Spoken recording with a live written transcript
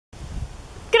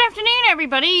Good afternoon,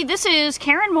 everybody. This is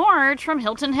Karen March from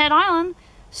Hilton Head Island,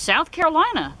 South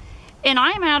Carolina. And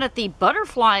I am out at the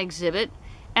butterfly exhibit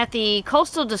at the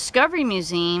Coastal Discovery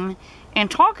Museum.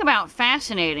 And talk about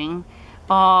fascinating.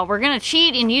 We're going to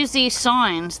cheat and use these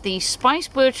signs. The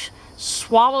spicebush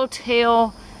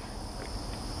swallowtail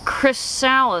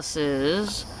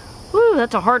chrysalises. Woo,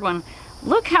 that's a hard one.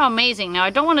 Look how amazing. Now, I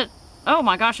don't want to... Oh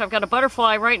my gosh, I've got a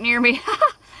butterfly right near me.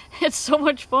 It's so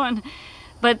much fun.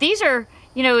 But these are,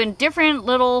 you know, in different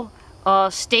little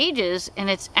stages, and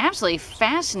it's absolutely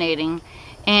fascinating.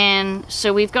 And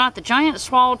so we've got the giant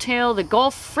swallowtail, the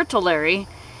Gulf fritillary,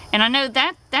 and I know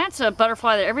that that's a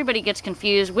butterfly that everybody gets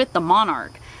confused with the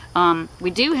monarch. We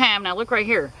do have, now look right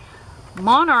here,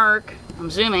 monarch,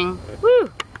 I'm zooming,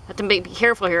 woo, have to be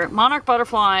careful here, monarch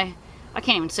butterfly, I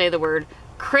can't even say the word,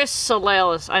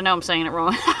 Chrysalises, I know I'm saying it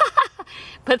wrong,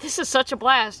 but this is such a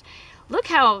blast. Look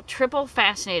how triple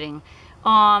fascinating.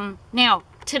 Now,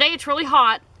 today it's really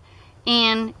hot,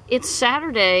 and it's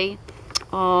Saturday,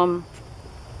 and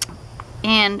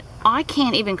I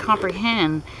can't even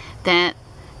comprehend that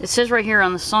it says right here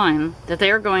on the sign that they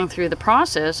are going through the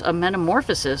process of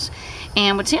metamorphosis.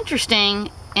 And what's interesting,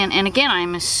 and again,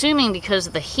 I'm assuming because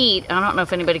of the heat, I don't know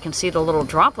if anybody can see the little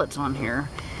droplets on here,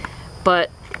 but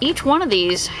each one of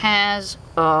these has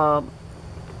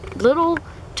little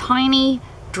tiny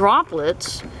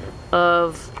droplets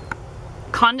of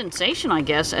condensation, I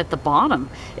guess, at the bottom.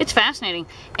 It's fascinating.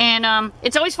 And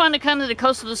it's always fun to come to the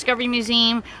Coastal Discovery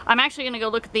Museum. I'm actually going to go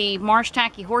look at the marsh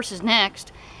tacky horses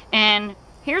next. And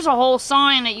here's a whole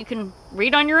sign that you can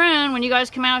read on your own when you guys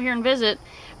come out here and visit.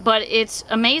 But it's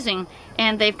amazing.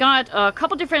 And they've got a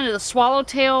couple different of the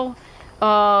swallowtail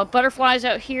butterflies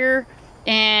out here.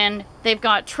 And they've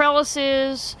got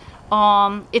trellises.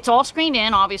 It's all screened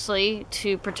in, obviously,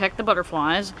 to protect the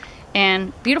butterflies.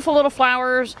 And beautiful little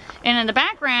flowers. And in the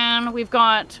background, we've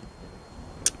got,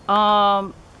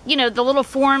 you know, the little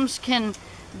forms can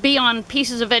be on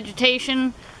pieces of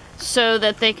vegetation so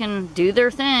that they can do their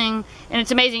thing. And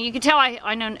it's amazing. You can tell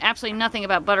I know absolutely nothing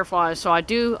about butterflies, so I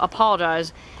do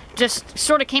apologize. Just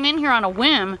sort of came in here on a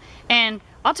whim. And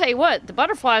I'll tell you what, the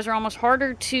butterflies are almost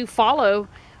harder to follow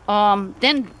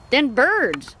than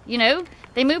birds, you know.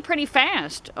 They move pretty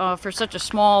fast for such a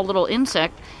small little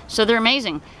insect, so they're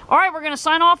amazing. All right, we're going to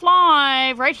sign off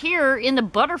live right here in the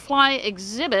butterfly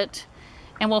exhibit,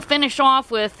 and we'll finish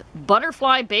off with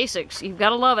butterfly basics. You've got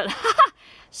to love it.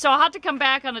 So I'll have to come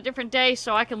back on a different day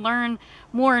so I can learn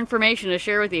more information to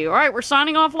share with you. All right, we're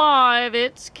signing off live.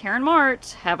 It's Karen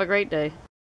Martz. Have a great day.